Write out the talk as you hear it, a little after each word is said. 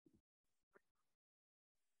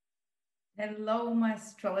Hello, my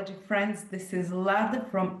astrology friends. This is Lada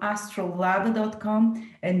from AstroLada.com,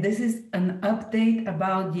 and this is an update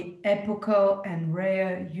about the epochal and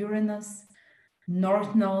rare Uranus,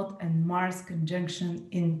 North Node, and Mars conjunction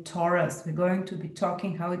in Taurus. We're going to be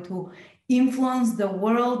talking how it will influence the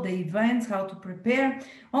world, the events, how to prepare,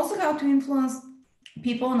 also how to influence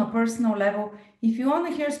people on a personal level. If you want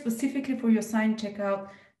to hear specifically for your sign, check out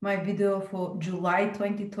my video for July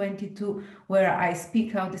 2022, where I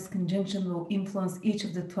speak how this conjunction will influence each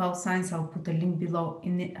of the 12 signs. I'll put a link below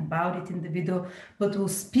about it in the video, but we'll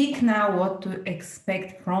speak now what to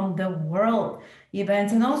expect from the world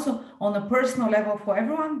events and also on a personal level for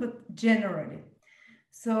everyone, but generally.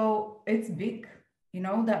 So it's big. You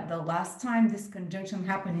know that the last time this conjunction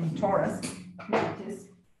happened in Taurus, it is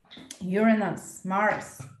Uranus,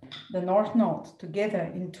 Mars, the North Node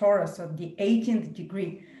together in Taurus of the 18th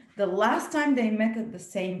degree. The last time they met at the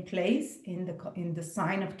same place in the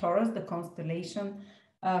sign of Taurus, the constellation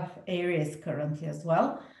of Aries currently as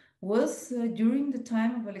well, was during the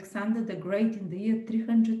time of Alexander the Great in the year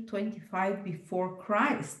 325 before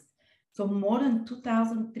Christ. So more than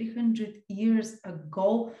 2,300 years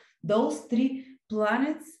ago, those three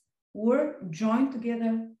planets were joined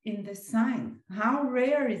together in the sign. How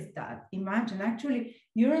rare is that? Imagine, actually,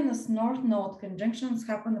 Uranus North Node conjunctions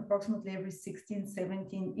happen approximately every 16,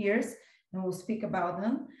 17 years, and we'll speak about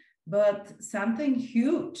them. But something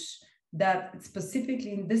huge that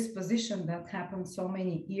specifically in this position that happened so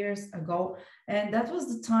many years ago, and that was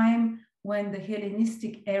the time when the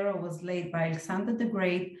Hellenistic era was laid by Alexander the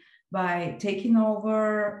Great, by taking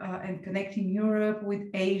over and connecting Europe with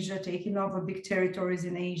Asia, taking over big territories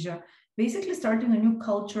in Asia, basically starting a new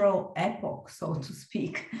cultural epoch, so to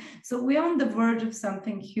speak. So we're on the verge of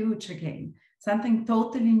something huge again, something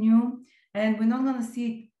totally new. And we're not going to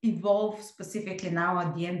see it evolve specifically now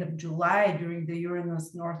at the end of July during the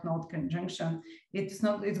Uranus North Node conjunction. It's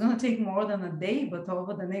going to take more than a day, but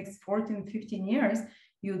over the next 14, 15 years,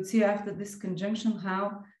 you would see after this conjunction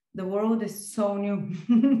how the world is so new,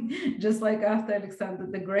 just like after Alexander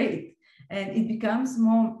the Great. And it becomes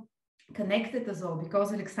more connected as well,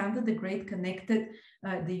 because Alexander the Great connected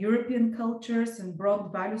the European cultures and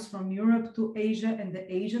brought values from Europe to Asia, and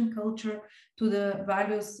the Asian culture to the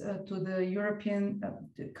values to the European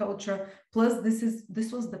culture. Plus,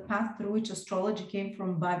 this was the path through which astrology came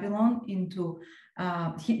from Babylon into,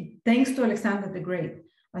 thanks to Alexander the Great.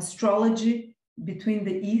 Astrology between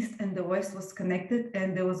the East and the West was connected,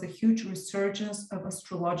 and there was a huge resurgence of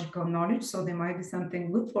astrological knowledge. So there might be something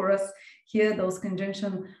good for us here. Those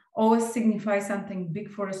conjunctions always signify something big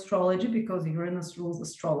for astrology, because Uranus rules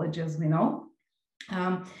astrology, as we know.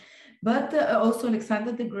 But also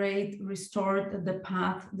Alexander the Great restored the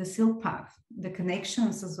path, the Silk Path, the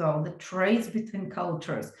connections as well, the trades between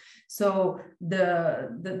cultures. So the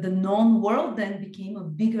known world then became a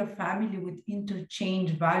bigger family with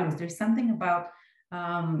interchange values. There's something about,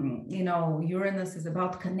 Uranus is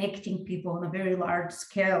about connecting people on a very large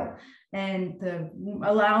scale and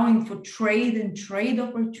allowing for trade and trade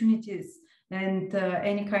opportunities and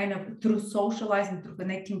any kind of, through socializing, through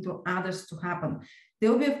connecting to others to happen.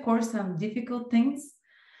 There will be, of course, some difficult things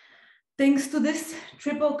thanks to this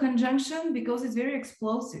triple conjunction, because it's very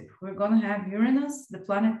explosive. We're going to have Uranus, the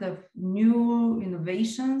planet of new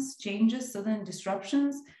innovations, changes, sudden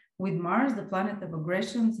disruptions, with Mars, the planet of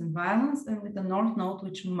aggressions and violence, and with the North Node,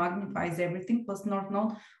 which magnifies everything, plus North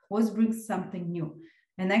Node always brings something new.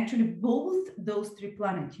 And actually, both those three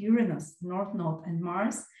planets, Uranus, North Node, and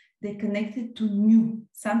Mars, they connected to new,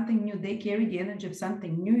 something new. They carry the energy of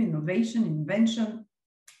something new, innovation, invention.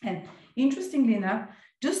 And interestingly enough,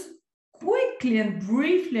 just quickly and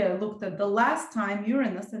briefly, I looked at the last time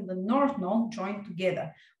Uranus and the North Node joined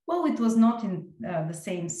together. Well, it was not in the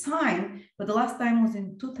same sign, but the last time was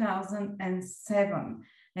in 2007.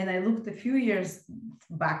 And I looked a few years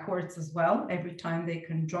backwards as well, every time they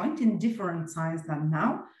conjoined in different signs than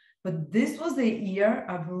now. But this was a year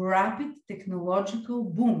of rapid technological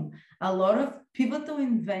boom. A lot of pivotal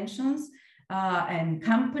inventions and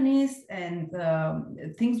companies and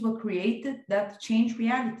things were created that changed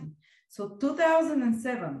reality. So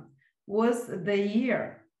 2007 was the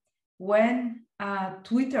year when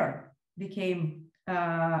Twitter became,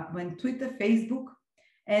 when Twitter, Facebook,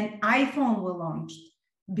 and iPhone were launched.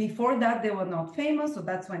 Before that, they were not famous, so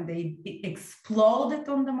that's when they exploded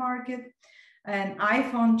on the market. And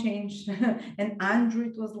iPhone changed, and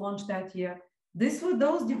Android was launched that year. These were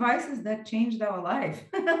those devices that changed our life.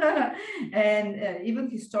 And even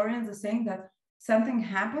historians are saying that something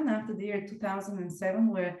happened after the year 2007,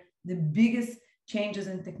 where the biggest changes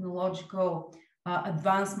in technological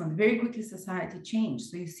advancement, very quickly society changed.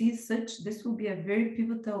 So you see this will be a very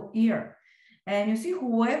pivotal year. And you see,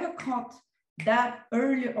 whoever caught that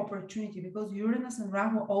early opportunity, because Uranus and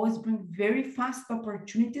Rahu always bring very fast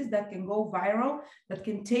opportunities that can go viral, that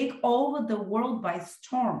can take over the world by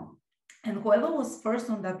storm. And whoever was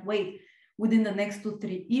first on that wave within the next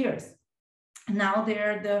 2-3 years, now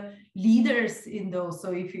they're the leaders in those.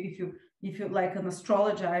 So if you like an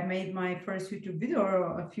astrologer, I made my first YouTube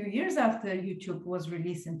video a few years after YouTube was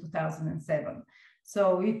released in 2007.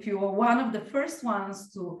 So if you are one of the first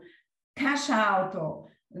ones to cash out or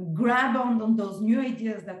grab on those new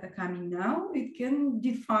ideas that are coming now, it can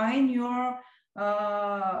define your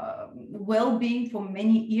well-being for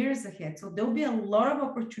many years ahead. So there'll be a lot of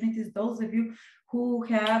opportunities. Those of you who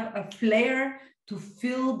have a flair to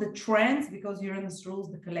feel the trends, because Uranus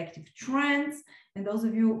rules the collective trends, and those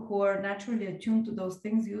of you who are naturally attuned to those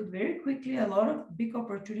things, you would very quickly, a lot of big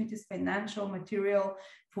opportunities, financial, material,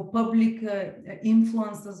 for public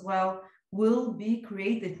influence as well, will be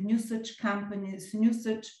created. New such companies, new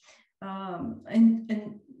such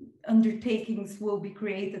and undertakings will be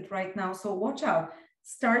created right now. So watch out.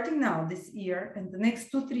 Starting now this year and the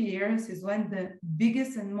next 2-3 years is when the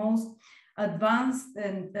biggest and most advanced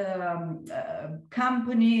and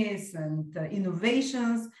companies and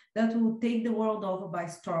innovations that will take the world over by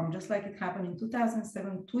storm, just like it happened in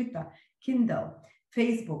 2007, Twitter, Kindle,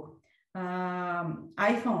 Facebook,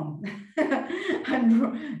 iPhone,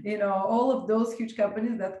 and all of those huge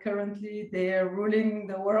companies that currently they are ruling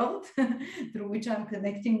the world, through which I'm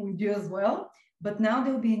connecting with you as well. But now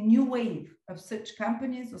there will be a new wave of such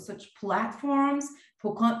companies or such platforms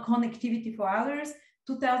for connectivity for others.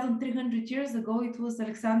 2,300 years ago, it was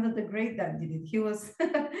Alexander the Great that did it. He was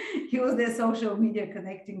the social media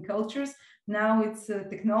connecting cultures. Now it's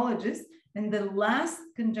technologists. And the last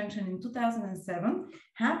conjunction in 2007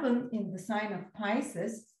 happened in the sign of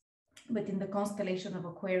Pisces, but in the constellation of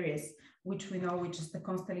Aquarius, which we know, which is the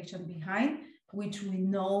constellation behind, which we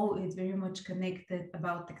know is very much connected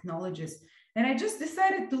about technologies. And I just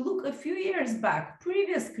decided to look a few years back,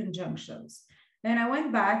 previous conjunctions. And I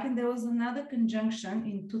went back and there was another conjunction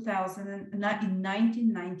in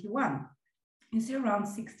 1991. You see, around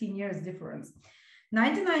 16 years difference.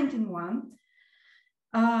 1991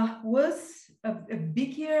 was a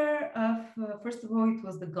big year of, first of all, it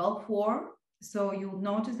was the Gulf War. So you'll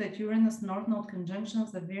notice that Uranus North Node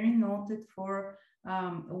conjunctions are very noted for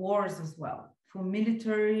wars as well, for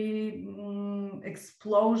military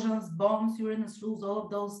explosions, bombs. Uranus rules all of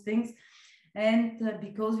those things. And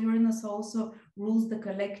because Uranus also rules the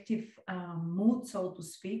collective mood, so to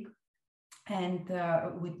speak, and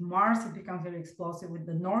with Mars, it becomes very explosive. With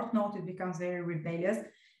the North Node, it becomes very rebellious.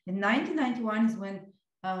 In 1991 is when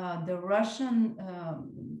the Russian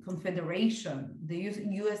Confederation, the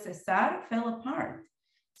USSR, fell apart.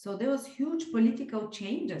 So there was huge political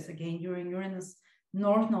changes again during Uranus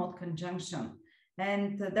North Node conjunction.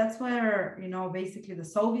 And that's where, basically the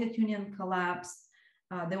Soviet Union collapsed.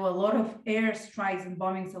 There were a lot of air strikes and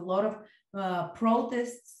bombings, a lot of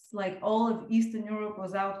protests, like all of Eastern Europe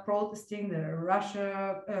was out protesting. The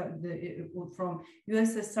Russia, from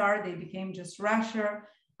USSR, they became just Russia.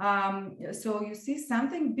 So you see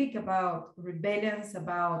something big about rebellions,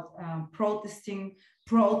 about protests,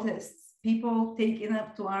 people taking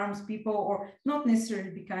up to arms, people, or not necessarily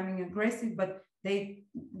becoming aggressive, but they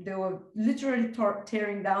were literally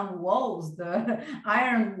tearing down walls. The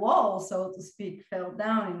iron wall, so to speak, fell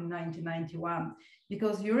down in 1991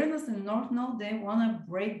 because Uranus and North Node, they want to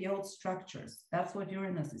break the old structures. That's what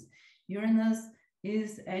Uranus is. Uranus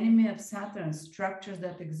is enemy of Saturn, structures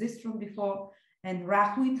that exist from before, and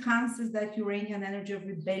Rahu enhances that Uranian energy of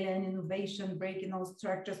rebellion, innovation, breaking those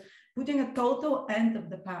structures, putting a total end of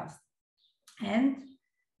the past. And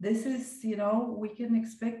this is, we can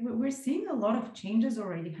expect, we're seeing a lot of changes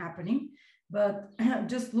already happening, but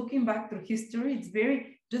just looking back through history, it's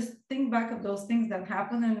just think back of those things that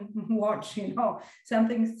happen and watch,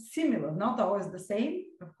 something similar, not always the same.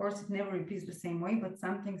 Of course, it never repeats the same way, but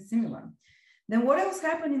something similar. Then what else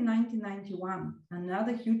happened in 1991?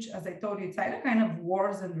 Another huge, as I told you, it's either kind of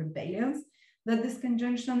wars and rebellions that this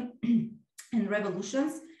conjunction and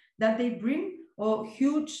revolutions that they bring, or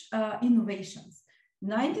huge innovations.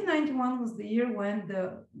 1991 was the year when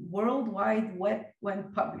the World Wide Web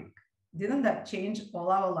went public. Didn't that change all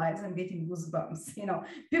our lives? I'm getting goosebumps.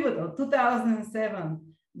 Pivotal. 2007,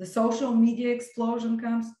 the social media explosion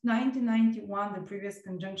comes. 1991, the previous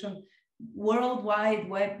conjunction, World Wide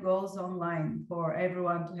Web goes online for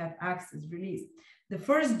everyone to have access, released. The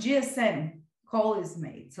first GSM call is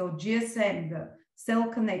made. So GSM, the cell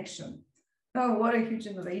connection. Oh, what a huge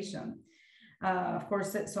innovation. Of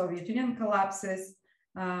course, Soviet Union collapses.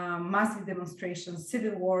 massive demonstrations,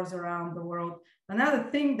 civil wars around the world. Another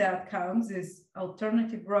thing that comes is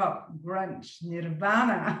alternative rock, grunge,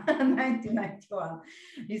 Nirvana, 1991.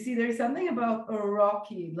 You see, there's something about a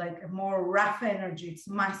rocky, like a more rough energy. It's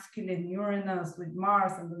masculine, Uranus with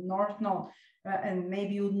Mars and the North Node. And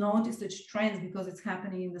maybe you notice such trends because it's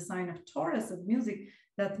happening in the sign of Taurus of music,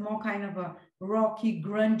 that more kind of a rocky,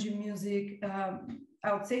 grungy music.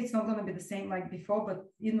 I would say it's not going to be the same like before, but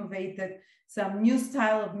innovated. Some new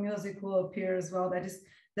style of music will appear as well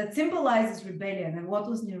that symbolizes rebellion. And what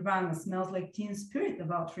was Nirvana? Smells like Teen Spirit,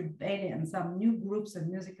 about rebellion, some new groups of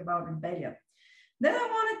music about rebellion. Then I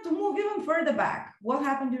wanted to move even further back. What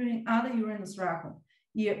happened during other Uranus Rahu?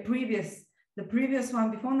 The previous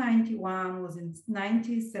one before 91 was in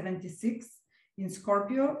 1976 in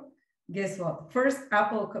Scorpio. Guess what? First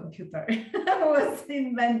Apple computer was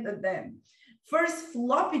invented then. First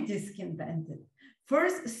floppy disk invented.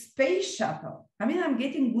 First space shuttle. I mean, I'm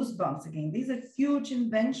getting goosebumps again. These are huge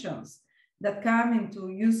inventions that come into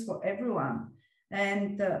use for everyone.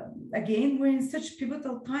 And again, we're in such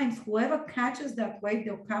pivotal times. Whoever catches that wave,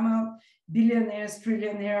 they'll come out billionaires,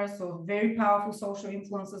 trillionaires, or very powerful social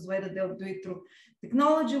influencers, whether they'll do it through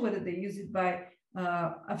technology, whether they use it by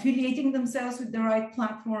affiliating themselves with the right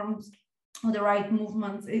platforms or the right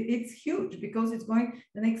movements. It's huge because it's going,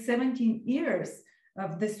 the next 17 years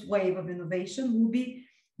of this wave of innovation will be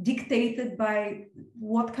dictated by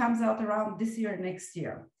what comes out around this year, next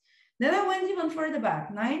year. Then I went even further back,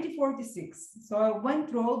 1946. So I went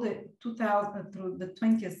through all the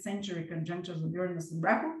 20th century conjunctions of Uranus and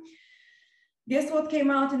Rahu. Guess what came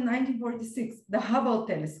out in 1946? The Hubble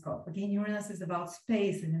telescope. Again, Uranus is about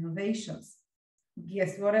space and innovations.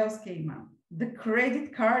 Guess what else came out? The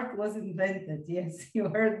credit card was invented. Yes, you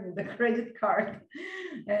heard me, the credit card.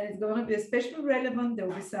 And it's going to be especially relevant. There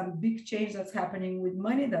will be some big change that's happening with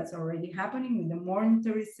money. That's already happening with the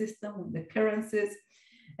monetary system, with the currencies.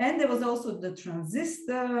 And there was also the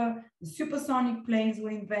transistor, the supersonic planes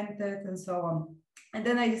were invented, and so on. And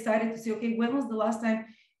then I decided to say, okay, when was the last time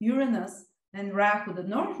Uranus and Rahu, the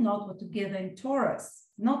North Node, were together in Taurus?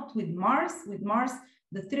 Not with Mars. With Mars,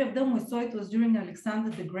 the three of them, we saw it was during Alexander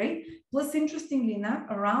the Great. Plus, interestingly enough,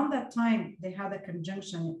 around that time, they had a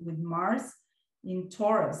conjunction with Mars in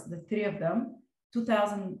Taurus, the three of them.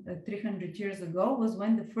 2,300 years ago was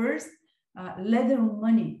when the first leather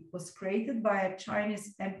money was created by a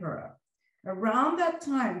Chinese emperor. Around that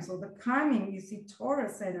time, so the coming, you see,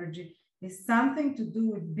 Taurus energy is something to do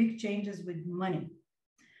with big changes with money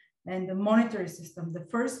and the monetary system. The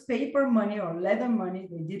first paper money or leather money,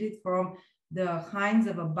 they did it from the hinds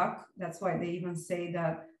of a buck. That's why they even say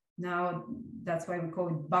that now, that's why we call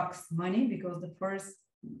it buck's money, because the first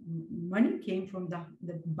money came from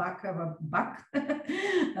the back of a buck,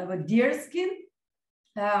 of a deer skin.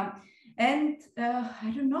 I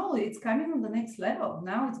don't know, it's coming on the next level.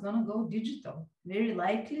 Now it's going to go digital, very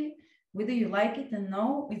likely, whether you like it or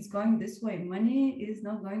no, it's going this way. Money is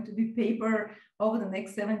not going to be paper over the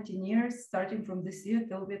next 17 years. Starting from this year,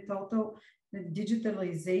 there will be a total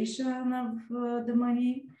digitalization of the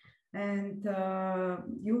money. And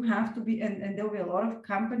you have to be, and there will be a lot of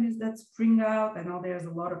companies that spring out. I know there's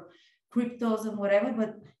a lot of cryptos and whatever,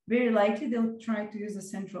 but very likely they'll try to use a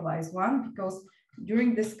centralized one, because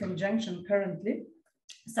during this conjunction currently,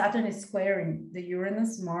 Saturn is squaring the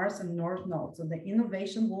Uranus, Mars, and North Node. So the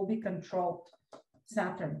innovation will be controlled.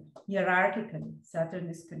 Saturn, hierarchically, Saturn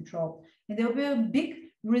is controlled. And there will be a big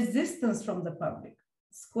resistance from the public.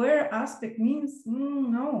 Square aspect means,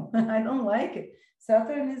 no, I don't like it.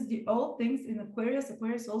 Saturn is the old things in Aquarius.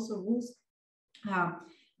 Aquarius also rules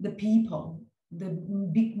the people, the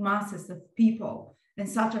big masses of people. And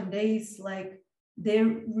Saturn days, like,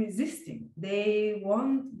 they're resisting. They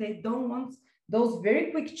don't want those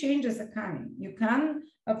very quick changes are coming. You can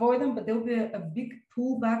avoid them, but there'll be a big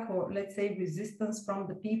pullback, or let's say resistance from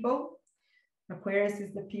the people. Aquarius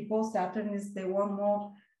is the people. Saturn is, they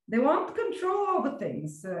want control over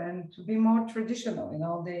things and to be more traditional. You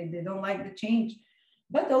know, they don't like the change.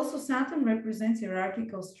 But also Saturn represents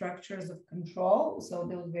hierarchical structures of control. So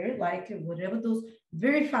they'll very likely, whatever those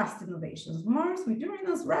very fast innovations, Mars with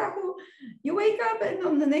Uranus, Rahu, you wake up and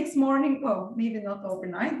on the next morning, well, maybe not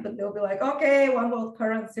overnight, but they'll be like, okay, one world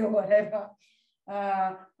currency or whatever.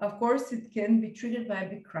 Of course, it can be triggered by a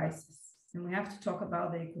big crisis. And we have to talk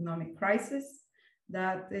about the economic crisis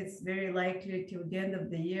that is very likely till the end of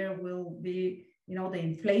the year will be, you know, the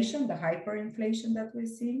inflation, the hyperinflation that we're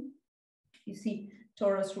seeing. You see,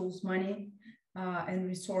 Taurus rules money and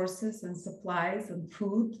resources and supplies and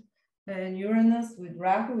food. And Uranus with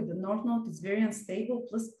Rahu, with the North Node, is very unstable,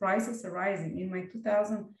 plus prices are rising. In my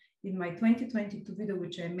 2000 in my 2022 video,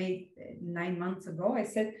 which I made 9 months ago, I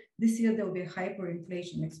said this year there will be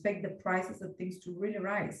hyperinflation. Expect the prices of things to really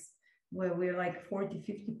rise, where we're like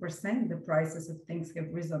 40–50% the prices of things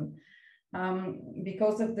have risen.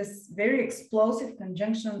 Because of this very explosive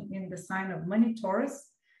conjunction in the sign of money, Taurus.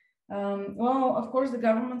 Well, of course, the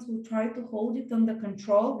governments will try to hold it under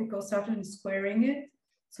control because Saturn is squaring it,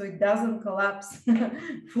 so it doesn't collapse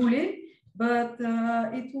fully. But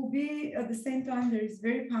it will be, at the same time, there is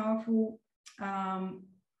very powerful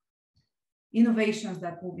innovations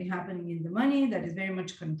that will be happening in the money that is very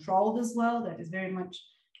much controlled as well, that is very much,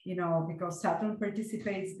 you know, because Saturn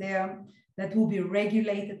participates there, that will be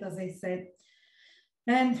regulated, as I said.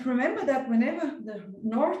 And remember that whenever the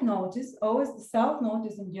North Node is, always the South Node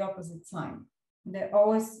is in the opposite sign. They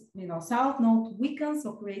always, you know, South Node weakens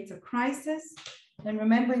or creates a crisis. And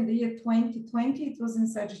remember, in the year 2020, it was in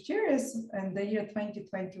Sagittarius, and the year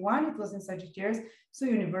 2021, it was in Sagittarius. So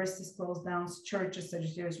universities closed down, churches,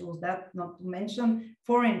 Sagittarius rules, that not to mention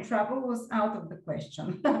foreign travel was out of the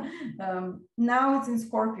question. Now it's in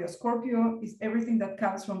Scorpio. Scorpio is everything that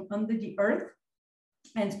comes from under the earth.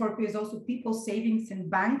 And Scorpio is also people's savings in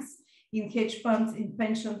banks, in hedge funds, in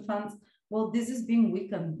pension funds. Well, this is being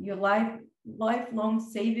weakened. Your lifelong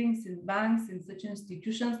savings in banks, in such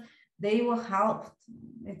institutions, they were halved.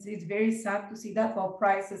 It's very sad to see that, while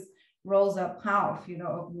prices rose up half, you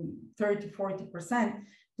know, 30–40%.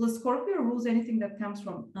 Plus, Scorpio rules anything that comes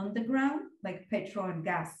from underground, like petrol and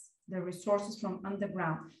gas, the resources from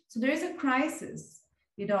underground. So there is a crisis,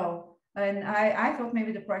 you know, and I thought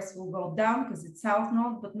maybe the price will go down because it's South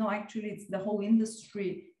Node, but no, actually, it's the whole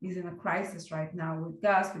industry is in a crisis right now with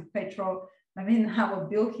gas, with petrol. I mean, our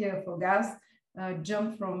bill here for gas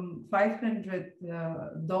jumped from $500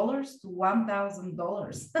 to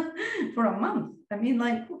 $1,000 for a month. I mean,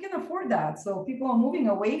 like, who can afford that? So people are moving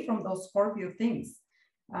away from those Scorpio things.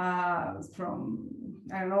 I don't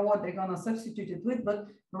know what they're going to substitute it with, but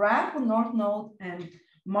Rahu, North Node, and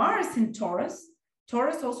Mars in Taurus.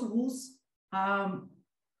 Taurus also rules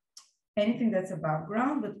anything that's above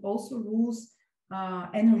ground, but also rules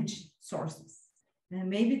energy sources. And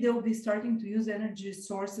maybe they'll be starting to use energy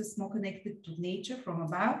sources more connected to nature from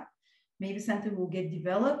above. Maybe something will get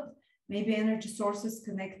developed. Maybe energy sources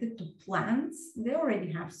connected to plants. They already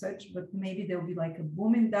have such, but maybe there'll be like a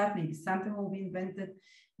boom in that. Maybe something will be invented.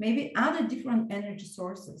 Maybe other different energy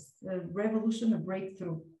sources, a revolution, a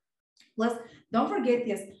breakthrough. Plus, don't forget,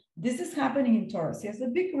 yes, this is happening in Taurus. Yes, a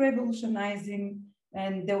big revolutionizing,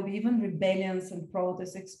 and there'll be even rebellions and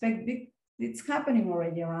protests. Expect big. It's happening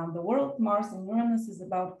already around the world. Mars and Uranus is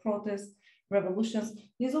about protests, revolutions.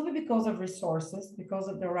 This will be because of resources, because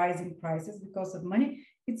of the rising prices, because of money.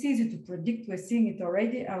 It's easy to predict. We're seeing it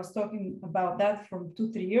already. I was talking about that from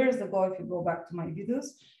 2–3 years ago, if you go back to my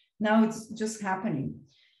videos. Now it's just happening.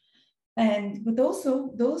 But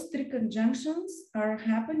also those three conjunctions are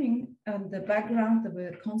happening on the background of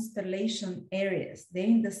a constellation Aries. They're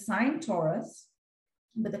in the sign Taurus,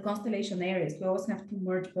 but the constellation Aries, we always have to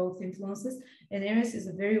merge both influences. And Aries is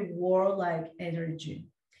a very warlike energy.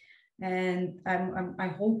 And I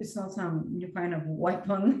hope it's not some new kind of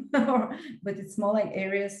weapon, but it's more like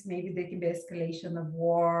Aries. Maybe there can be escalation of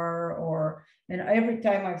war, and every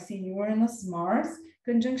time I've seen Uranus, Mars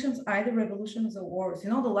conjunctions, either revolutions or wars. You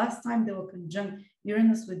know, the last time they were conjunct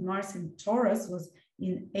Uranus with Mars in Taurus was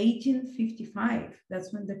in 1855.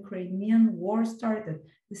 That's when the Crimean War started,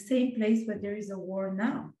 the same place where there is a war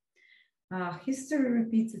now. History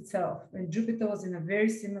repeats itself, and Jupiter was in a very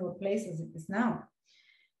similar place as it is now.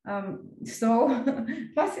 So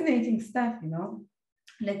fascinating stuff, you know.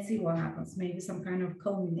 Let's see what happens. Maybe some kind of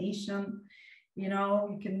culmination, you know,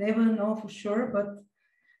 you can never know for sure, but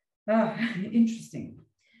interesting.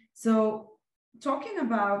 So talking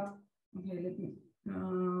about, okay, let me,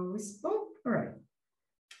 we spoke, all right.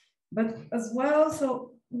 But as well,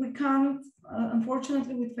 so we can't,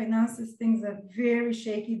 unfortunately with finances, things are very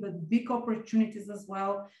shaky, but big opportunities as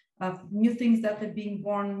well, new things that are being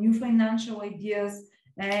born, new financial ideas,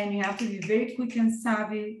 and you have to be very quick and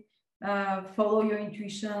savvy, follow your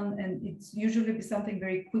intuition, and it's usually be something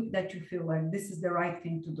very quick that you feel like this is the right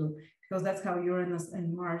thing to do, because that's how Uranus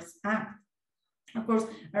and Mars act. Of course,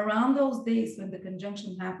 around those days when the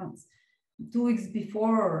conjunction happens, 2 weeks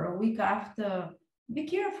before or a week after, be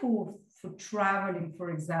careful for traveling,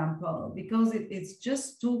 for example, because it's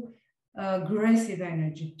just too aggressive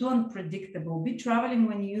energy, too unpredictable. Be traveling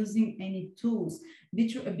when you're using any tools.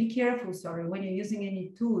 Be careful, sorry, when you're using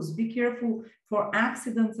any tools. Be careful for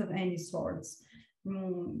accidents of any sorts.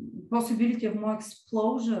 Possibility of more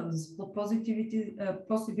explosions,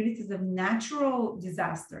 possibilities of natural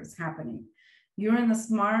disasters happening. Uranus,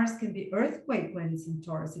 Mars can be earthquake when it's in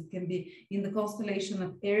Taurus. It can be in the constellation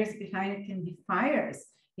of Aries. Behind it can be fires.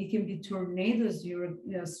 It can be tornadoes,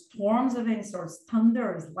 storms of any sorts,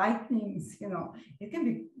 thunders, lightnings, it can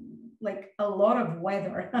be like a lot of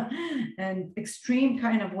weather and extreme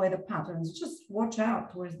kind of weather patterns. Just watch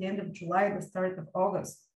out towards the end of July, the start of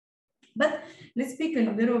August. But let's speak a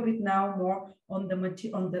little bit now more on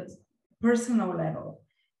the personal level.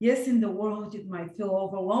 Yes, in the world, it might feel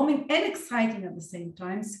overwhelming and exciting at the same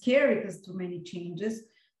time, scary because too many changes.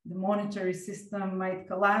 The monetary system might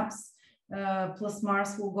collapse. Plus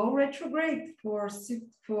Mars will go retrograde for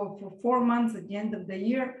 4 months at the end of the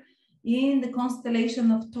year in the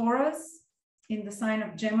constellation of Taurus, in the sign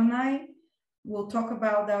of Gemini. We'll talk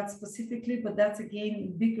about that specifically, but that's again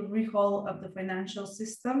a big rehaul of the financial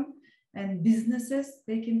system and businesses,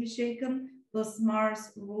 they can be shaken. Plus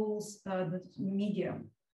Mars rules the media,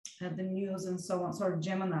 the news and so on, sort of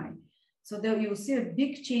Gemini. So there you'll see a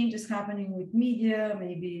big changes happening with media,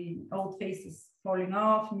 maybe old faces falling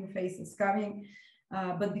off, new faces coming.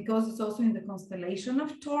 But because it's also in the constellation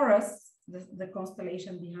of Taurus, the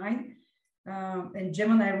constellation behind, and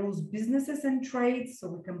Gemini rules businesses and trades. So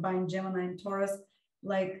we combine Gemini and Taurus,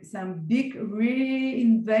 like some big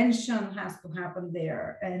reinvention has to happen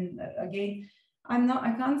there. And again,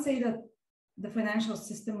 I can't say that the financial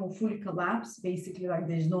system will fully collapse, basically, like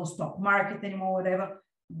there's no stock market anymore, whatever.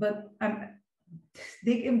 But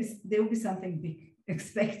there will be something big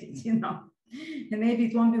expected, and maybe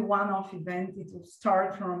it won't be one-off event. It will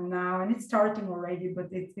start from now, and it's starting already, but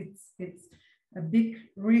it's a big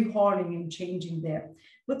rehauling and changing there.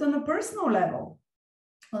 But on a personal level,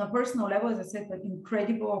 as I said, like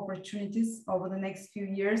incredible opportunities over the next few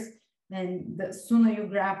years. And the sooner you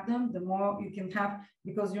grab them, the more you can have,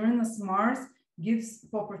 because Uranus Mars gives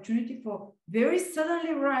opportunity for very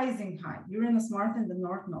suddenly rising high. Uranus Mars in the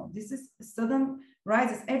North Node. This is sudden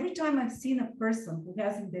rises. Every time I've seen a person who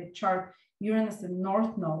has in their chart Uranus and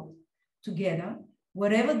North Node together,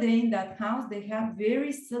 whatever they're in that house, they have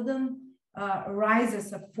very sudden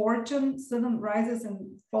rises of fortune, sudden rises and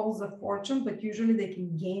falls of fortune, but usually they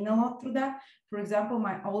can gain a lot through that. For example,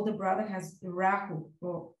 my older brother has Rahu,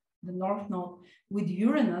 or the North Node, with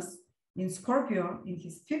Uranus in Scorpio in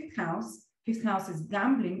his fifth house. Fifth house is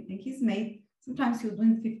gambling, and he's made, sometimes he'll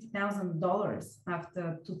win $50,000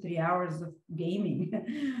 after 2-3 hours of gaming.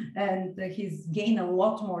 And he's gained a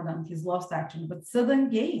lot more than he's lost actually, but sudden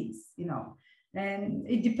gains, And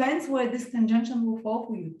it depends where this conjunction will fall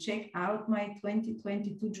for you. Check out my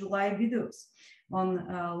 2022 July videos on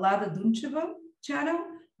Lada Duncheva channel,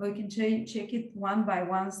 or you can check it one by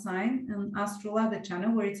one sign on AstroLada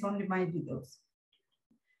channel, where it's only my videos.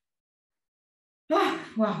 Oh,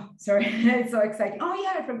 wow, sorry, it's so exciting. Oh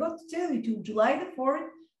yeah, I forgot to tell you, too, July the 4th,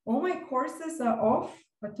 all my courses are off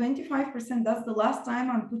by 25%. That's the last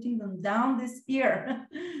time I'm putting them down this year.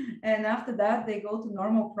 And after that, they go to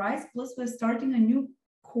normal price. Plus, we're starting a new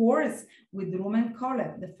course with Roman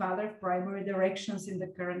Kolev, the father of primary directions in the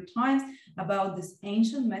current times, about this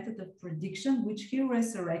ancient method of prediction, which he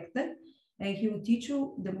resurrected. And he will teach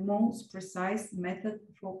you the most precise method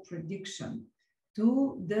for prediction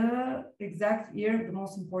to the exact year, the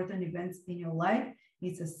most important events in your life.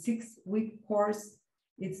 It's a 6-week course.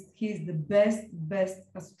 He's the best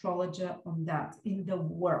astrologer on that in the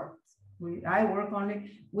world. I work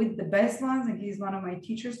only with the best ones, and he's one of my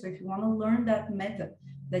teachers. So if you want to learn that method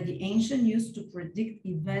that the ancient used to predict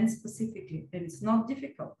events specifically, and it's not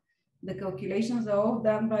difficult. The calculations are all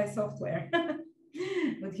done by software,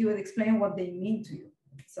 but he will explain what they mean to you.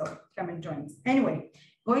 So come and join us. Anyway,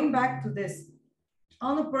 going back to this,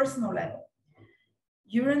 on a personal level,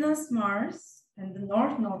 Uranus, Mars, and the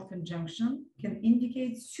North Node conjunction can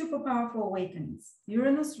indicate super powerful awakenings.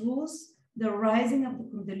 Uranus rules the rising of the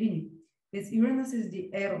Kundalini. Uranus is the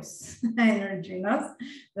Eros energy in us.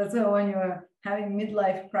 That's why when you're having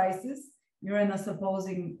midlife crisis, Uranus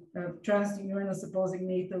opposing, transiting Uranus opposing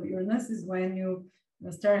natal Uranus is when you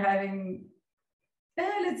start having,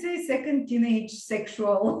 let's say, second teenage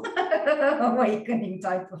sexual awakening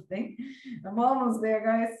type of thing. I'm almost there,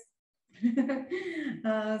 guys.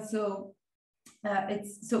 So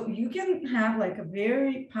you can have like a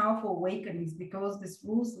very powerful awakenings, because this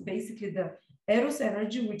rules basically the Eros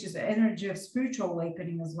energy, which is the energy of spiritual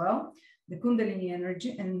awakening as well, the Kundalini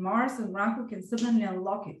energy, and Mars and Rahu can suddenly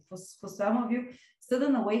unlock it. For some of you,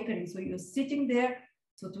 sudden awakening. So you're sitting there.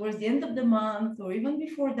 So towards the end of the month, or even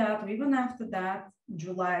before that, or even after that,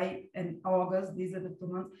 July and August, these are the 2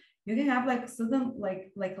 months, you can have like sudden,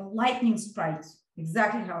 like a lightning strike,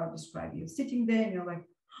 exactly how I described. You're sitting there and you're like,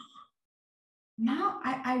 now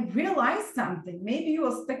I realized something. Maybe you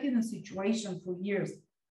were stuck in a situation for years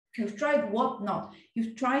You've tried what not.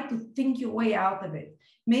 You've tried to think your way out of it.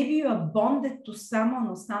 Maybe you are bonded to someone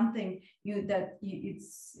or something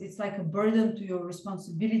it's like a burden to your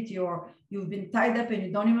responsibility, or you've been tied up and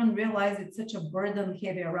you don't even realize it's such a burden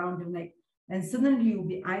heavy around your neck. And suddenly you'll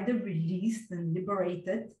be either released and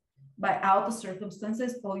liberated by outer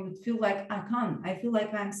circumstances, or you'd feel like I can't. I feel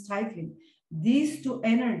like I'm stifling. These two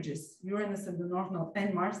energies, Uranus and the North Node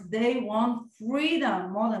and Mars, they want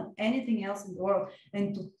freedom more than anything else in the world,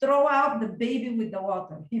 and to throw out the baby with the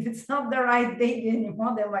water. If it's not the right baby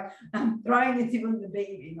anymore, they're like, I'm throwing it even the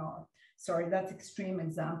baby. No, sorry, that's extreme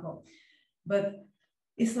example. But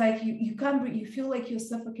it's like you can't breathe, you feel like you're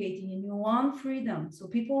suffocating and you want freedom. So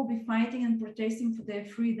people will be fighting and protesting for their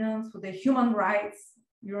freedoms, for their human rights.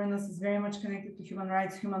 Uranus is very much connected to human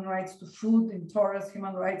rights to food in Taurus,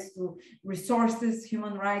 human rights to resources,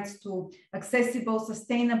 human rights to accessible,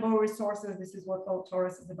 sustainable resources. This is what all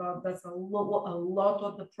Taurus is about. That's a lot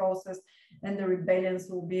of the process and the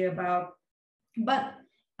rebellions will be about. But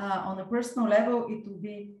on a personal level, it will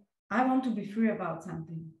be, I want to be free about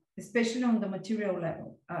something, especially on the material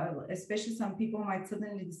level. Especially some people might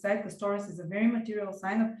suddenly decide, because Taurus is a very material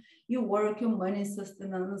sign of your work, your money,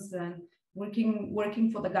 sustenance, and working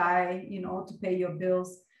for the guy, you know, to pay your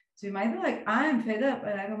bills. So you might be like, I am fed up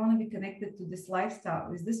and I don't want to be connected to this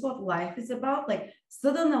lifestyle. Is this what life is about? Like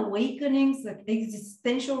sudden awakenings, like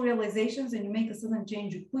existential realizations, and you make a sudden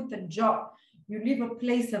change. You quit a job, you leave a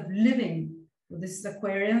place of living. So this is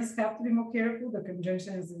Aquarians, have to be more careful. The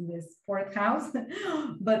conjunction is in this fourth house.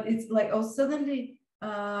 But it's like, oh, suddenly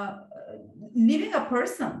leaving a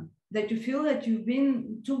person that you feel that you've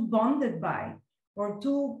been too bonded by or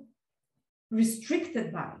too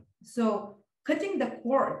restricted by. So cutting the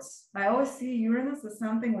cords. I always see Uranus as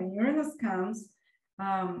something, when Uranus comes,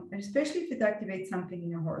 and especially if it activates something in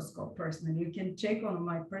your horoscope personally, you can check on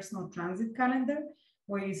my personal transit calendar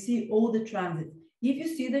where you see all the transits. If you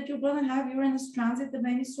see that you're going to have Uranus transit of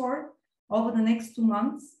any sort over the next 2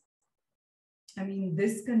 months, I mean,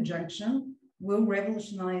 this conjunction will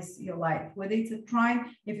revolutionize your life, whether it's a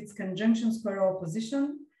trine, if it's conjunction, square, or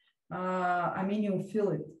opposition. I mean, you'll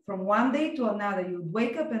feel it from one day to another. You'd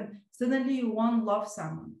wake up and suddenly you want to love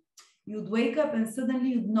someone. You'd wake up and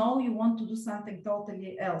suddenly you know you want to do something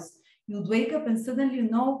totally else. You'd wake up and suddenly you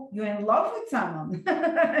know you're in love with someone.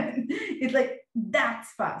 It's like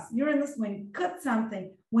that's fast. Uranus, when it cuts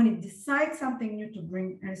something, when it decides something new to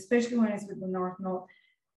bring, and especially when it's with the North Node,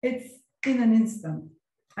 it's in an instant.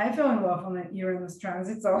 I fell in love on a Uranus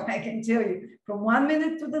transit, so I can tell you, from 1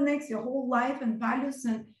 minute to the next, your whole life and values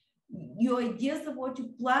and your ideas of what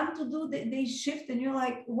you plan to do, they shift, and you're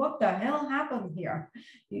like, what the hell happened here?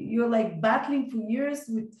 You're like battling for years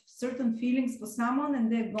with certain feelings for someone, and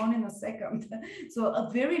they're gone in a second. So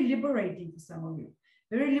very liberating for some of you.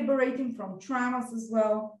 Very liberating from traumas as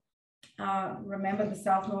well. Remember, the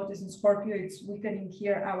South Node is in Scorpio. It's weakening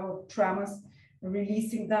here our traumas,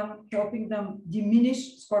 releasing them, helping them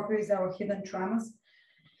diminish. Scorpio is our hidden traumas.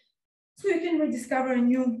 So you can rediscover a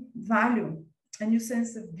new value, a new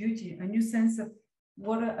sense of beauty, a new sense of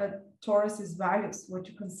what a Taurus's values, what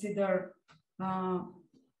you consider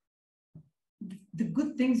the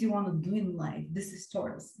good things you want to do in life. This is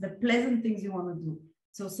Taurus, the pleasant things you want to do.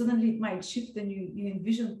 So suddenly it might shift, and you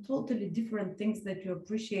envision totally different things that you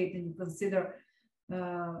appreciate and you consider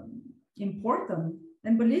important.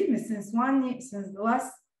 And believe me, since the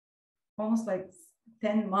last almost like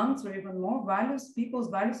 10 months or even more, people's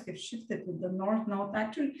values have shifted with the North Node.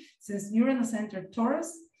 Actually, since Uranus entered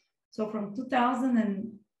Taurus, so from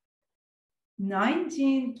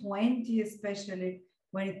 2019, 20 especially,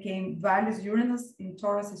 when it came values, Uranus in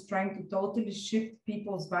Taurus is trying to totally shift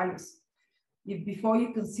people's values. If before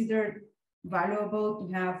you considered valuable to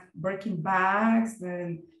have Birkin bags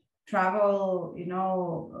and travel, you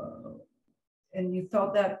know, and you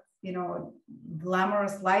thought that, you know,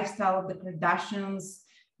 glamorous lifestyle of the Kardashians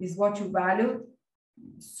is what you valued,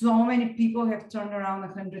 so many people have turned around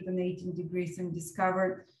 118 degrees and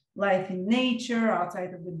discovered life in nature,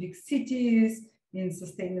 outside of the big cities, in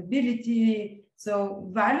sustainability. So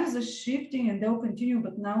values are shifting, and they'll continue,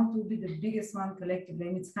 but now it will be the biggest one collectively,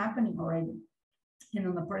 and it's happening already, and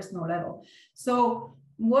on a personal level. So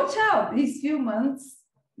watch out these few months.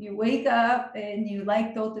 You wake up and you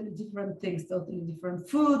like totally different things, totally different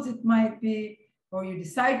foods it might be, or you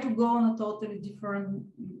decide to go on a totally different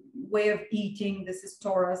way of eating. This is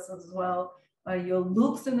Taurus as well. Your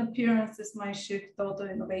looks and appearances might shift, total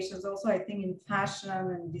innovations. Also, I think in fashion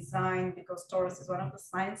and design, because Taurus is one of the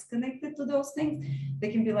signs connected to those things,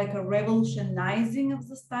 they can be like a revolutionizing of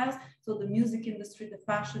the styles. So the music industry, the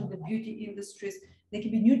fashion, the beauty industries, there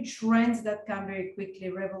can be new trends that come very quickly,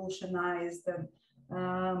 revolutionized. And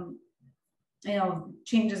you know,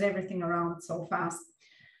 changes everything around so fast.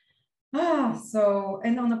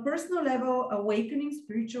 And on a personal level, awakening,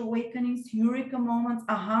 spiritual awakenings, eureka moments,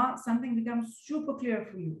 something becomes super clear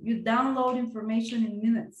for you. You download information in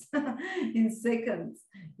minutes, in seconds.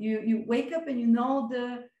 You wake up and you know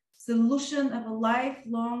the solution of a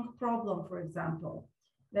lifelong problem, for example.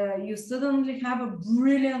 You suddenly have a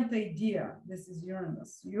brilliant idea. This is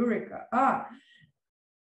Uranus, eureka.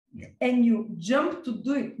 And you jump to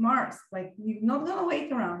do it, Mars. Like, you're not gonna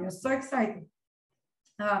wait around. You're so excited.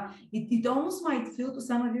 It almost might feel to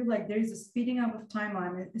some of you like there is a speeding up of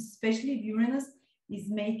timeline, especially if Uranus is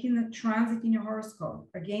making a transit in your horoscope.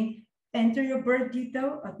 Again, enter your birth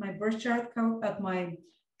detail at my birth chart, at my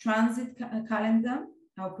transit calendar.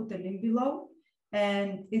 I'll put a link below.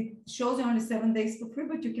 And it shows you only 7 days for free,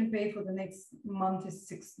 but you can pay for the next month is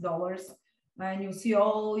 $6. And you'll see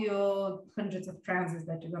all your hundreds of transits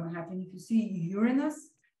that you're going to have. And if you see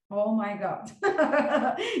Uranus, oh my God,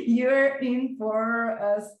 you're in for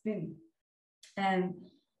a spin. And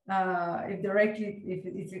if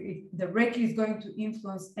directly is going to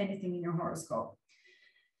influence anything in your horoscope.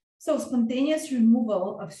 So spontaneous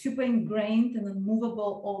removal of super ingrained and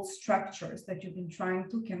unmovable old structures that you've been trying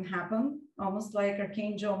to can happen, almost like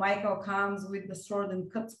Archangel Michael comes with the sword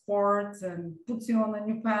and cuts cords and puts you on a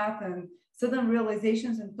new path, and sudden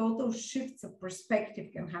realizations and total shifts of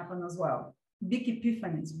perspective can happen as well. Big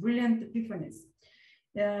epiphanies, brilliant epiphanies.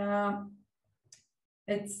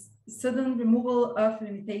 It's sudden removal of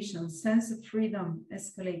limitations, sense of freedom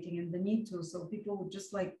escalating, and the need to, so people would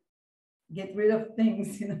just like get rid of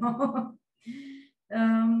things, you know.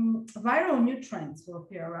 Viral new trends will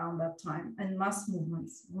appear around that time, and mass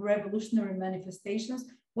movements, revolutionary manifestations.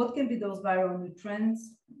 What can be those viral new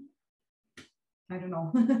trends? I don't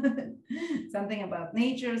know. Something about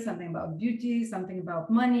nature, something about beauty, something about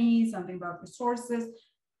money, something about resources.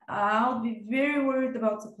 I'll be very worried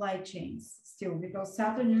about supply chains still, because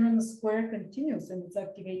Saturn-Uranus square continues and it's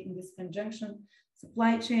activating this conjunction.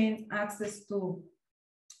 Supply chains, access to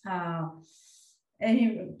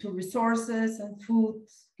resources and food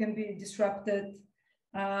can be disrupted.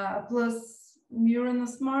 Plus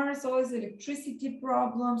Uranus-Mars, always electricity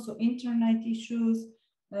problems, so internet issues.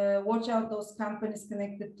 Watch out those companies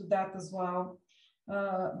connected to that as well.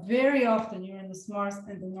 Very often Uranus-Mars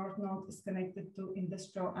and the North Node is connected to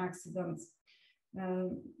industrial accidents.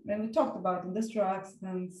 And we talked about industrial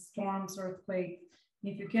accidents, storms, earthquakes.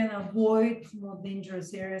 If you can avoid more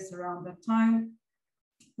dangerous areas around that time,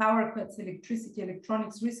 power cuts, electricity,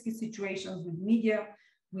 electronics, risky situations with media,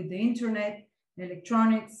 with the internet,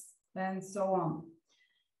 electronics, and so on.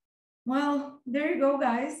 Well, there you go,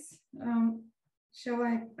 guys.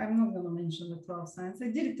 I'm not going to mention the 12 signs. I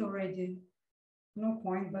did it already. No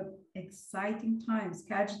point, but exciting times.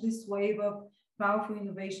 Catch this wave of powerful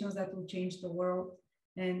innovations that will change the world.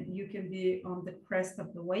 And you can be on the crest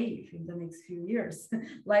of the wave in the next few years.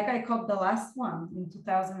 Like I caught the last one in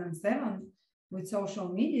 2007 with social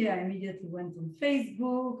media. I immediately went on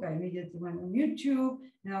Facebook. I immediately went on YouTube.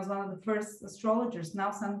 And I was one of the first astrologers.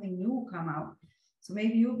 Now something new will come out. So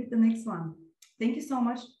maybe you'll be the next one. Thank you so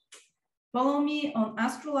much. Follow me on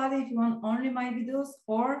AstroLada if you want only my videos,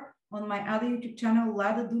 or on my other YouTube channel,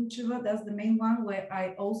 Lada Duncheva. That's the main one where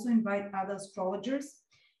I also invite other astrologers,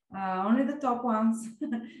 only the top ones.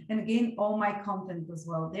 And again, all my content as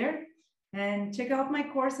well there. And check out my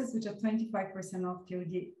courses, which are 25% off till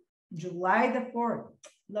July the 4th.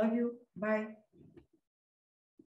 Love you. Bye.